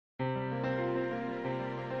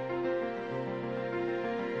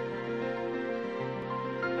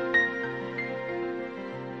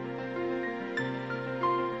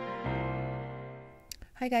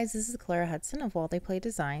Hi guys, this is Clara Hudson of While They Play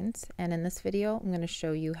Designs, and in this video I'm going to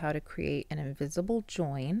show you how to create an invisible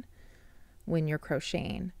join when you're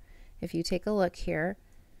crocheting. If you take a look here,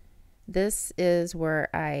 this is where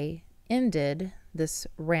I ended this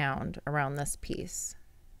round around this piece.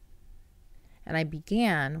 And I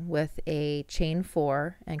began with a chain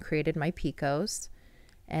 4 and created my picots,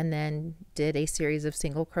 and then did a series of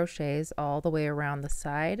single crochets all the way around the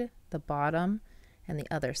side, the bottom, and the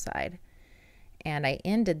other side. And I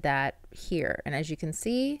ended that here, and as you can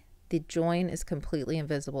see, the join is completely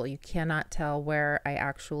invisible. You cannot tell where I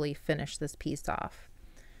actually finished this piece off.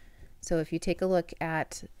 So if you take a look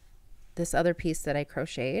at this other piece that I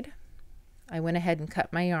crocheted, I went ahead and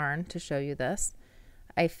cut my yarn to show you this.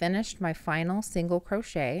 I finished my final single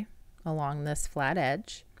crochet along this flat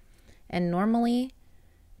edge, and normally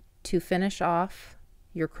to finish off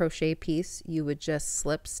your crochet piece you would just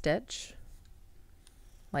slip stitch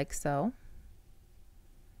like so,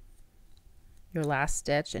 your last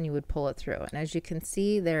stitch, and you would pull it through. And as you can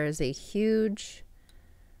see, there is a huge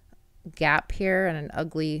gap here and an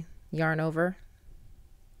ugly yarn over.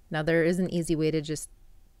 Now there is an easy way to just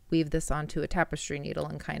weave this onto a tapestry needle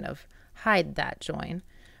and kind of hide that join,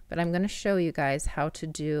 but I'm going to show you guys how to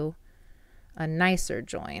do a nicer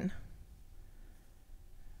join,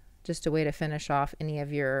 just a way to finish off any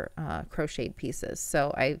of your crocheted pieces.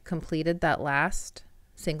 So I completed that last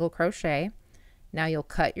single crochet. Now you'll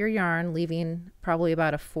cut your yarn, leaving probably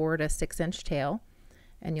about a 4 to 6 inch tail,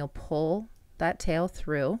 and you'll pull that tail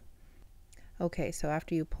through. Okay, so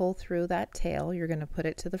after you pull through that tail, you're going to put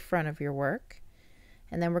it to the front of your work,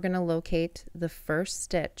 and then we're going to locate the first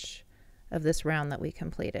stitch of this round that we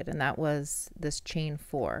completed, and that was this chain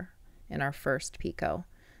 4 in our first picot.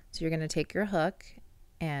 So you're going to take your hook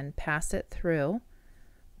and pass it through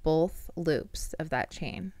both loops of that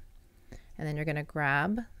chain, and then you're going to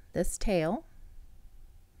grab this tail,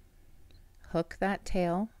 hook that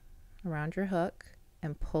tail around your hook,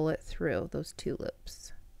 and pull it through those 2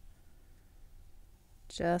 loops,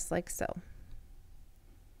 just like so.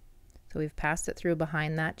 So we've passed it through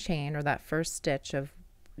behind that chain, or that first stitch of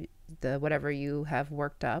the whatever you have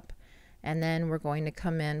worked up, and then we're going to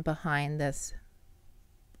come in behind this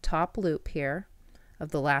top loop here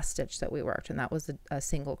of the last stitch that we worked, and that was a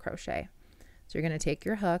single crochet. So you're going to take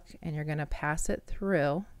your hook and you're going to pass it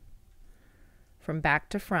through from back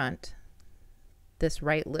to front this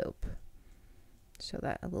right loop. Show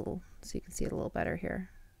that a little so you can see it a little better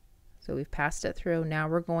here. So we've passed it through. Now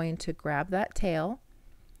we're going to grab that tail,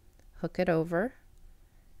 hook it over,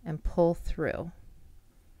 and pull through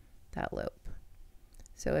that loop.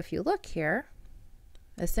 So if you look here,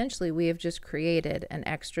 essentially we have just created an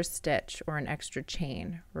extra stitch or an extra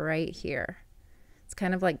chain right here. It's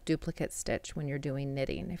kind of like duplicate stitch when you're doing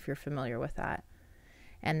knitting, if you're familiar with that.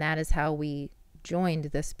 And that is how we joined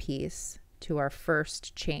this piece to our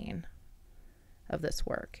first chain of this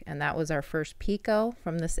work, and that was our first picot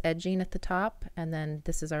from this edging at the top, and then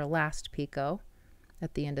this is our last picot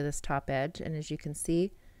at the end of this top edge. And as you can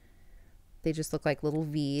see, they just look like little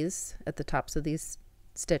V's at the tops of these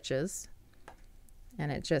stitches,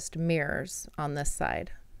 and it just mirrors on this side.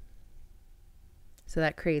 So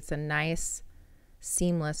that creates a nice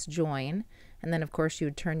seamless join. And then of course you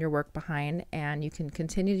would turn your work behind, and you can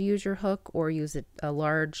continue to use your hook or use a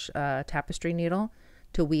large tapestry needle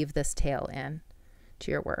to weave this tail in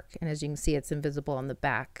to your work. And as you can see, it's invisible on the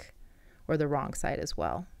back or the wrong side as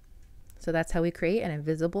well. So that's how we create an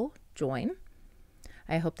invisible join.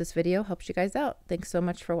 I hope this video helps you guys out. Thanks so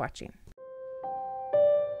much for watching.